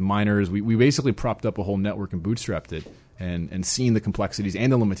worked with miners. We basically propped up a whole network and bootstrapped it and seen the complexities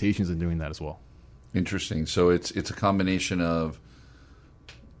and the limitations in doing that as well. Interesting. So it's a combination of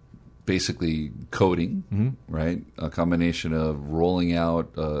basically coding, right? A combination of rolling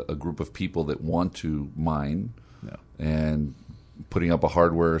out a group of people that want to mine and putting up a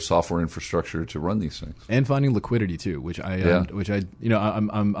hardware, software infrastructure to run these things, and finding liquidity too, which I'm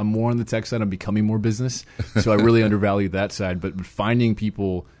more on the tech side. I'm becoming more business, so I really undervalue that side. But finding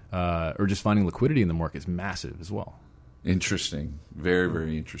people or just finding liquidity in the market is massive as well. Interesting, very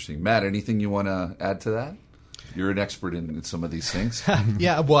very interesting. Matt, anything you want to add to that? You're an expert in some of these things.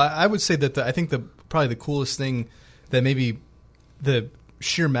 Yeah, well, I would say that I think probably the coolest thing that maybe the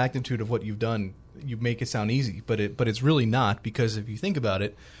sheer magnitude of what you've done, you make it sound easy, but it's really not, because if you think about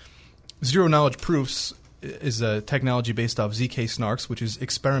it, zero knowledge proofs is a technology based off ZK Snarks, which is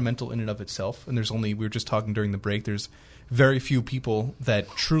experimental in and of itself. And we were just talking during the break, there's very few people that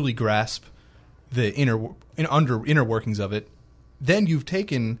truly grasp the inner workings of it. Then you've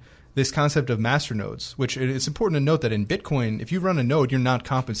taken this concept of masternodes, which it's important to note that in Bitcoin, if you run a node, you're not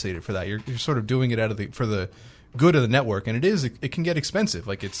compensated for that. You're sort of doing it for the good of the network, and it can get expensive.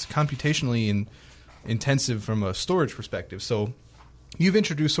 Like it's computationally intensive from a storage perspective. So you've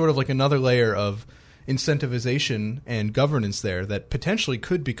introduced sort of like another layer of incentivization and governance there that potentially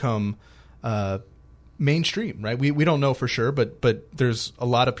could become mainstream, right? We don't know for sure, but there's a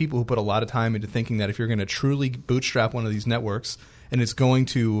lot of people who put a lot of time into thinking that if you're going to truly bootstrap one of these networks and it's going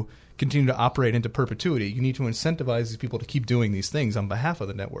to continue to operate into perpetuity, you need to incentivize these people to keep doing these things on behalf of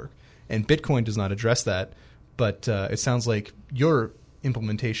the network. And Bitcoin does not address that, but it sounds like your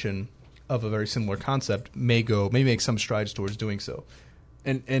implementation of a very similar concept may make some strides towards doing so.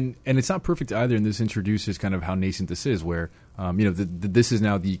 And it's not perfect either, and this introduces kind of how nascent this is, where this is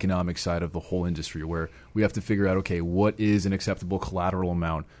now the economic side of the whole industry, where we have to figure out, okay, what is an acceptable collateral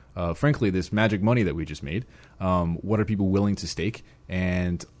amount? Frankly, this magic money that we just made, what are people willing to stake,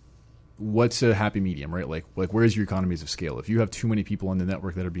 and what's a happy medium, right? Like where's your economies of scale? If you have too many people on the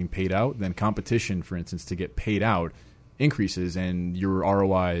network that are being paid out, then competition, for instance, to get paid out increases, and your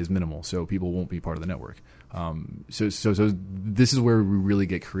ROI is minimal, so people won't be part of the network. So this is where we really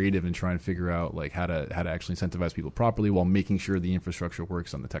get creative in trying to figure out like how to actually incentivize people properly while making sure the infrastructure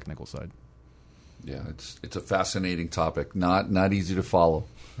works on the technical side. Yeah, it's a fascinating topic. Not easy to follow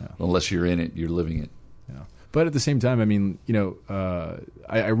unless you're in it, you're living it. Yeah. But at the same time, I mean,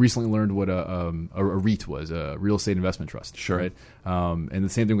 I recently learned what a REIT was, a real estate investment trust. Sure. Right? And the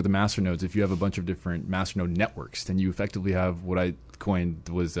same thing with the masternodes. If you have a bunch of different masternode networks, then you effectively have what I coined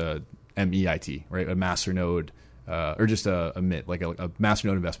was MEIT, right? A masternode, or just a MIT, like a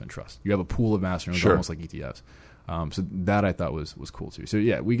masternode investment trust. You have a pool of masternodes, Sure. almost like ETFs. So that I thought was cool too. So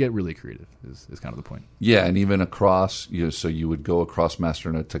yeah, we get really creative is kind of the point. Yeah, and even across, so you would go across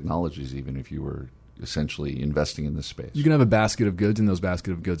masternode technologies even if you were essentially investing in this space. You can have a basket of goods, and those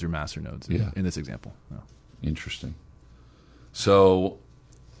basket of goods are masternodes in this example. Yeah. Interesting. So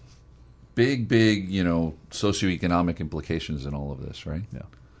big, socioeconomic implications in all of this, right? Yeah.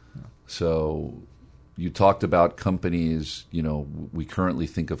 So you talked about companies, we currently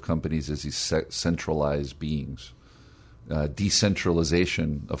think of companies as these centralized beings.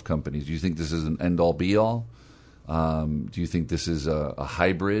 Decentralization of companies. Do you think this is an end-all, be-all? Do you think this is a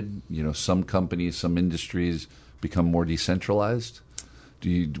hybrid? Some companies, some industries become more decentralized.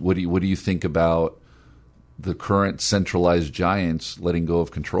 What do you think about the current centralized giants letting go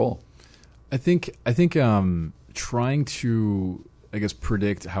of control? I think trying to, I guess,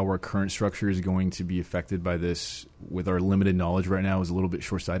 predict how our current structure is going to be affected by this with our limited knowledge right now is a little bit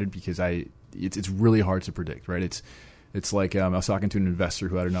short-sighted because it's really hard to predict, right? It's like I was talking to an investor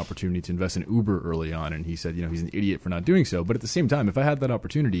who had an opportunity to invest in Uber early on, and he said, he's an idiot for not doing so. But at the same time, if I had that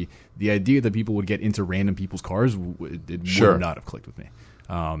opportunity, the idea that people would get into random people's cars, it Sure. would not have clicked with me.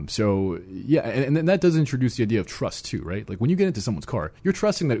 So yeah, and that does introduce the idea of trust too, right? Like when you get into someone's car, you're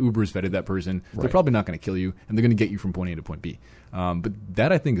trusting that Uber's vetted that person. They're probably not going to kill you, and they're going to get you from point A to point B. But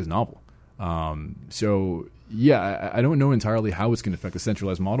that I think is novel. So yeah, I don't know entirely how it's going to affect the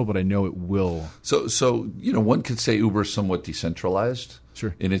centralized model, but I know it will. So one could say Uber is somewhat decentralized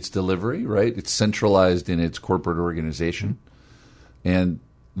Sure. in its delivery, right? It's centralized in its corporate organization. Mm-hmm. And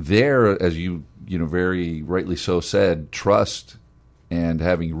there, as you very rightly so said, trust and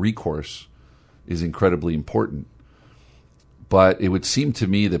having recourse is incredibly important. But it would seem to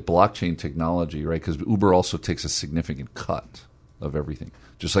me that blockchain technology, right, because Uber also takes a significant cut of everything,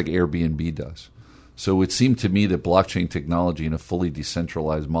 just like Airbnb does. So it would seem to me that blockchain technology in a fully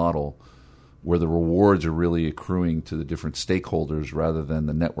decentralized model where the rewards are really accruing to the different stakeholders rather than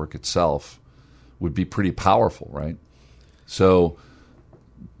the network itself would be pretty powerful, right? So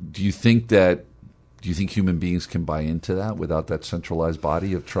do you think human beings can buy into that without that centralized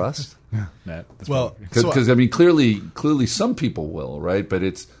body of trust? Matt, Because clearly some people will, right? But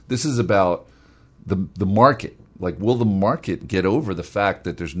this is about the market. Like, will the market get over the fact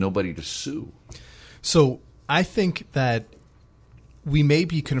that there's nobody to sue? So I think that we may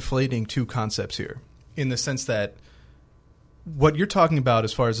be conflating two concepts here in the sense that what you're talking about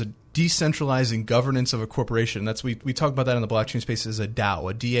as far as a decentralizing governance of a corporation, we talk about that in the blockchain space as a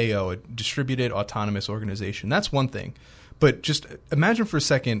DAO, a DAO, a distributed autonomous organization. That's one thing. But just imagine for a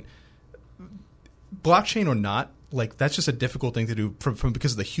second, blockchain or not, like that's just a difficult thing to do from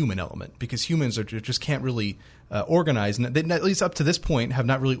because of the human element, because humans just can't really organize, and they, at least up to this point, have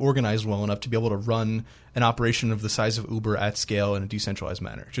not really organized well enough to be able to run an operation of the size of Uber at scale in a decentralized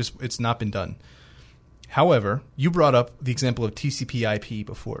manner. It's not been done. However, you brought up the example of TCP/IP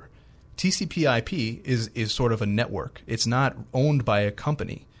before. TCP/IP is sort of a network. It's not owned by a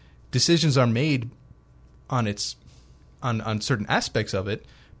company. Decisions are made on certain aspects of it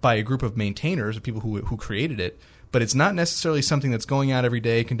by a group of maintainers, or people who created it. But it's not necessarily something that's going out every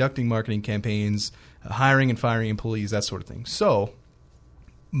day, conducting marketing campaigns, hiring and firing employees, that sort of thing. So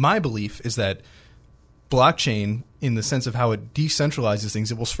my belief is that blockchain, in the sense of how it decentralizes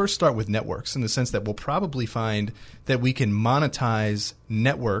things, it will first start with networks, in the sense that we'll probably find that we can monetize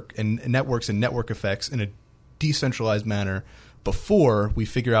networks and network effects in a decentralized manner before we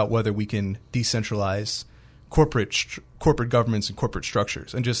figure out whether we can decentralize corporate governments and corporate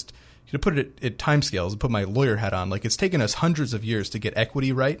structures. And just to put it at timescales, and put my lawyer hat on, like it's taken us hundreds of years to get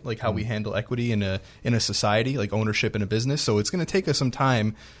equity right, like how we handle equity in a society, like ownership in a business. So it's going to take us some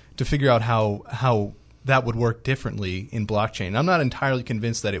time to figure out how that would work differently in blockchain. I'm not entirely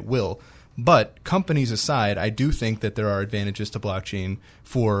convinced that it will, but companies aside, I do think that there are advantages to blockchain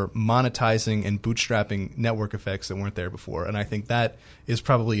for monetizing and bootstrapping network effects that weren't there before. And I think that is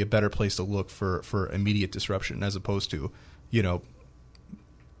probably a better place to look for immediate disruption, as opposed to,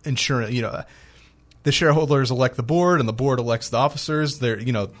 insurance. The shareholders elect the board, and the board elects the officers. And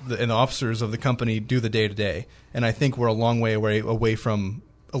the officers of the company do the day to day. And I think we're a long way away from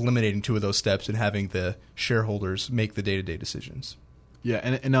eliminating two of those steps and having the shareholders make the day to day decisions. Yeah,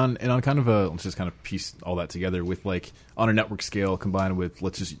 and on kind of let's just kind of piece all that together with, like, on a network scale combined with,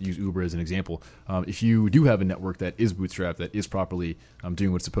 let's just use Uber as an example. If you do have a network that is bootstrapped, that is properly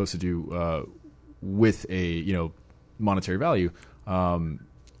doing what it's supposed to do, with a monetary value.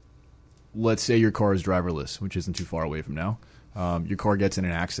 Let's say your car is driverless, which isn't too far away from now. Your car gets in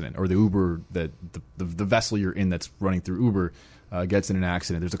an accident, or the Uber that the vessel you're in that's running through Uber gets in an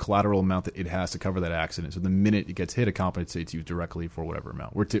accident. There's a collateral amount that it has to cover that accident. So the minute it gets hit, it compensates you directly for whatever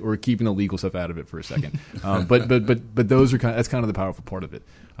amount. We're keeping the legal stuff out of it for a second, but those are that's kind of the powerful part of it.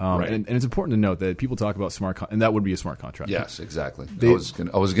 Right. And it's important to note that people talk about and that would be a smart contract. Yes, exactly. I was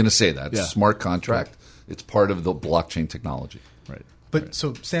going to say that. It's a smart contract. It's part of the blockchain technology. Right. But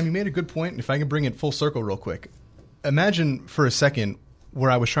so, Sam, you made a good point. If I can bring it full circle real quick, imagine for a second where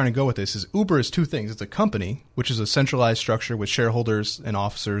I was trying to go with this is Uber is two things. It's a company, which is a centralized structure with shareholders and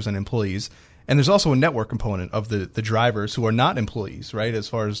officers and employees. And there's also a network component of the drivers who are not employees, right, as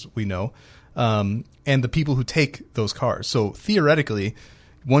far as we know, and the people who take those cars. So theoretically,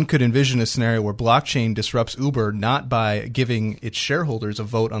 one could envision a scenario where blockchain disrupts Uber not by giving its shareholders a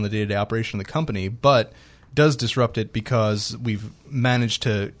vote on the day-to-day operation of the company, but does disrupt it because we've managed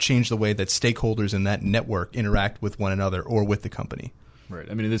to change the way that stakeholders in that network interact with one another or with the company. Right.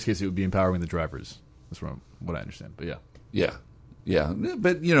 I mean, in this case, it would be empowering the drivers. That's what I understand. But yeah.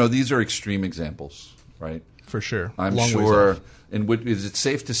 But these are extreme examples, right? For sure. I'm sure. And is it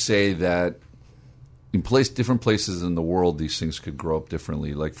safe to say that in different places in the world, these things could grow up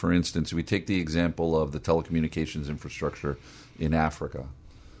differently? Like, for instance, we take the example of the telecommunications infrastructure in Africa,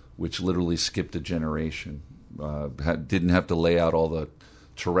 which literally skipped a generation, didn't have to lay out all the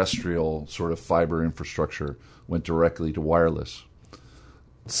terrestrial sort of fiber infrastructure, went directly to wireless.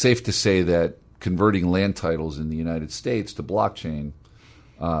 It's safe to say that converting land titles in the United States to blockchain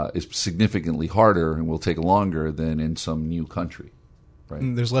is significantly harder and will take longer than in some new country. Right.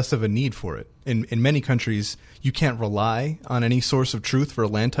 And there's less of a need for it. In many countries, you can't rely on any source of truth for a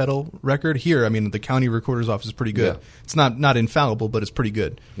land title record. Here, I mean, the county recorder's office is pretty good. Yeah. It's not infallible, but it's pretty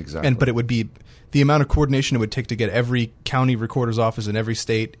good. Exactly. But it would be the amount of coordination it would take to get every county recorder's office in every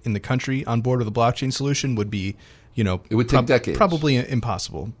state in the country on board with a blockchain solution would be, it would take decades. Probably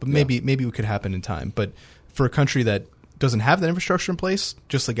impossible. But maybe it could happen in time. But for a country that doesn't have that infrastructure in place,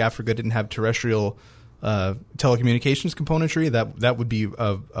 just like Africa didn't have terrestrial telecommunications componentry, that would be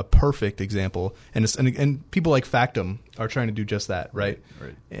a perfect example, and people like Factom are trying to do just that, right?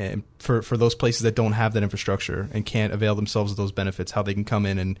 And for those places that don't have that infrastructure and can't avail themselves of those benefits, how they can come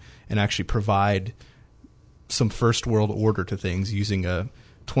in and actually provide some first world order to things using a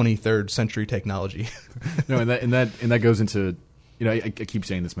 23rd century technology. No, and that goes into. I keep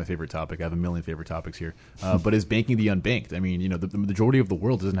saying this is my favorite topic. I have a million favorite topics here. But is banking the unbanked? I mean, the majority of the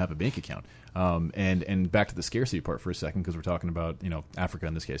world doesn't have a bank account. And back to the scarcity part for a second, because we're talking about, Africa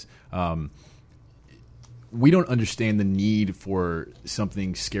in this case. We don't understand the need for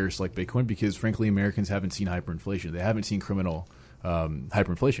something scarce like Bitcoin because, frankly, Americans haven't seen hyperinflation. They haven't seen criminal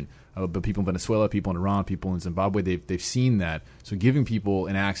hyperinflation. But people in Venezuela, people in Iran, people in Zimbabwe, they've seen that. So giving people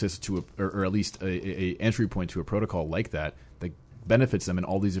an access to or at least a entry point to a protocol like that benefits them in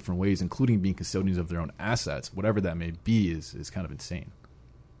all these different ways, including being custodians of their own assets, whatever that may be, is kind of insane.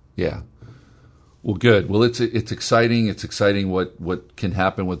 Yeah. Well, good. Well, it's exciting. It's exciting what can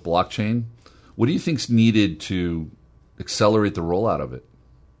happen with blockchain. What do you think's needed to accelerate the rollout of it?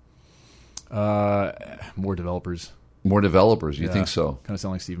 More developers. More developers. You think so? Kind of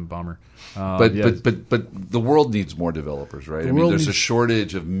sound like Stephen Ballmer. But the world needs more developers, right? There's a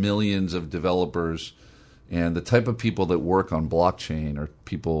shortage of millions of developers. And the type of people that work on blockchain are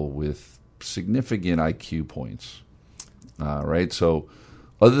people with significant IQ points, right? So,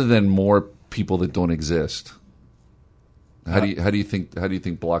 other than more people that don't exist, how do you think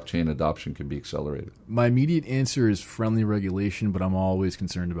blockchain adoption can be accelerated? My immediate answer is friendly regulation, but I'm always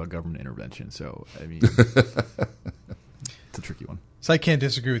concerned about government intervention. So, it's a tricky one. So I can't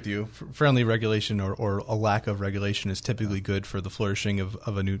disagree with you. Friendly regulation or a lack of regulation is typically good for the flourishing of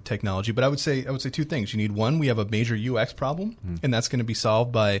a new technology. But I would say two things. You need one, we have a major UX problem, and that's going to be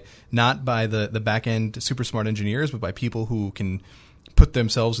solved not by the back end super smart engineers, but by people who can put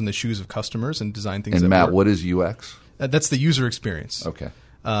themselves in the shoes of customers and design things. And that Matt, work. What is UX? That's the user experience. Okay.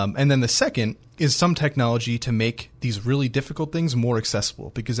 And then the second is some technology to make these really difficult things more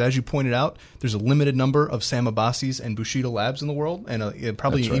accessible. Because as you pointed out, there's a limited number of Sam Abbasi's and Bushido Labs in the world, and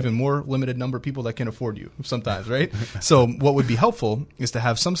probably an even more limited number of people that can afford you sometimes, right? So what would be helpful is to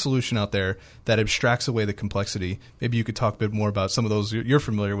have some solution out there that abstracts away the complexity. Maybe you could talk a bit more about some of those you're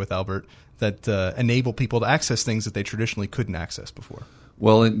familiar with, Albert, that enable people to access things that they traditionally couldn't access before.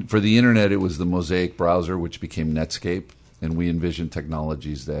 Well, for the internet, it was the Mosaic browser, which became Netscape. And we envision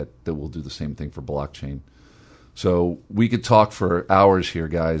technologies that will do the same thing for blockchain. So we could talk for hours here,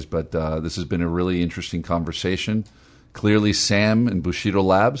 guys, but this has been a really interesting conversation. Clearly, Sam and Bushido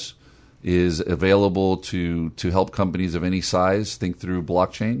Labs is available to help companies of any size think through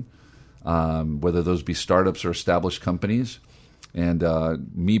blockchain, whether those be startups or established companies. And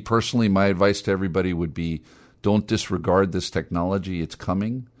me personally, my advice to everybody would be, don't disregard this technology. It's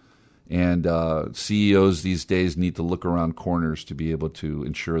coming. And CEOs these days need to look around corners to be able to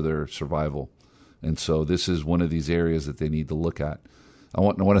ensure their survival. And so this is one of these areas that they need to look at. I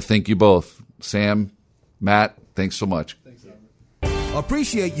want to thank you both. Sam, Matt, thanks so much.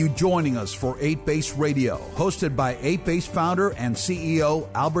 Appreciate you joining us for 8Base Radio, hosted by 8Base founder and CEO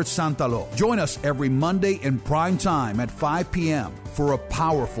Albert Santalo. Join us every Monday in prime time at 5 p.m. for a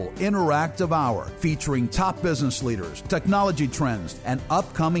powerful, interactive hour featuring top business leaders, technology trends, and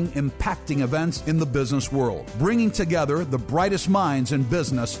upcoming impacting events in the business world, bringing together the brightest minds in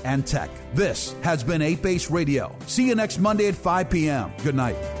business and tech. This has been 8Base Radio. See you next Monday at 5 p.m. Good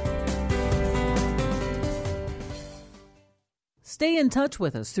night. Stay in touch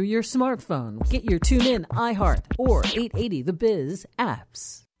with us through your smartphone. Get your TuneIn, iHeart, or 880 The Biz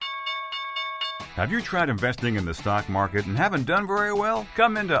apps. Have you tried investing in the stock market and haven't done very well?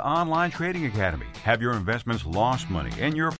 Come into Online Trading Academy. Have your investments lost money and your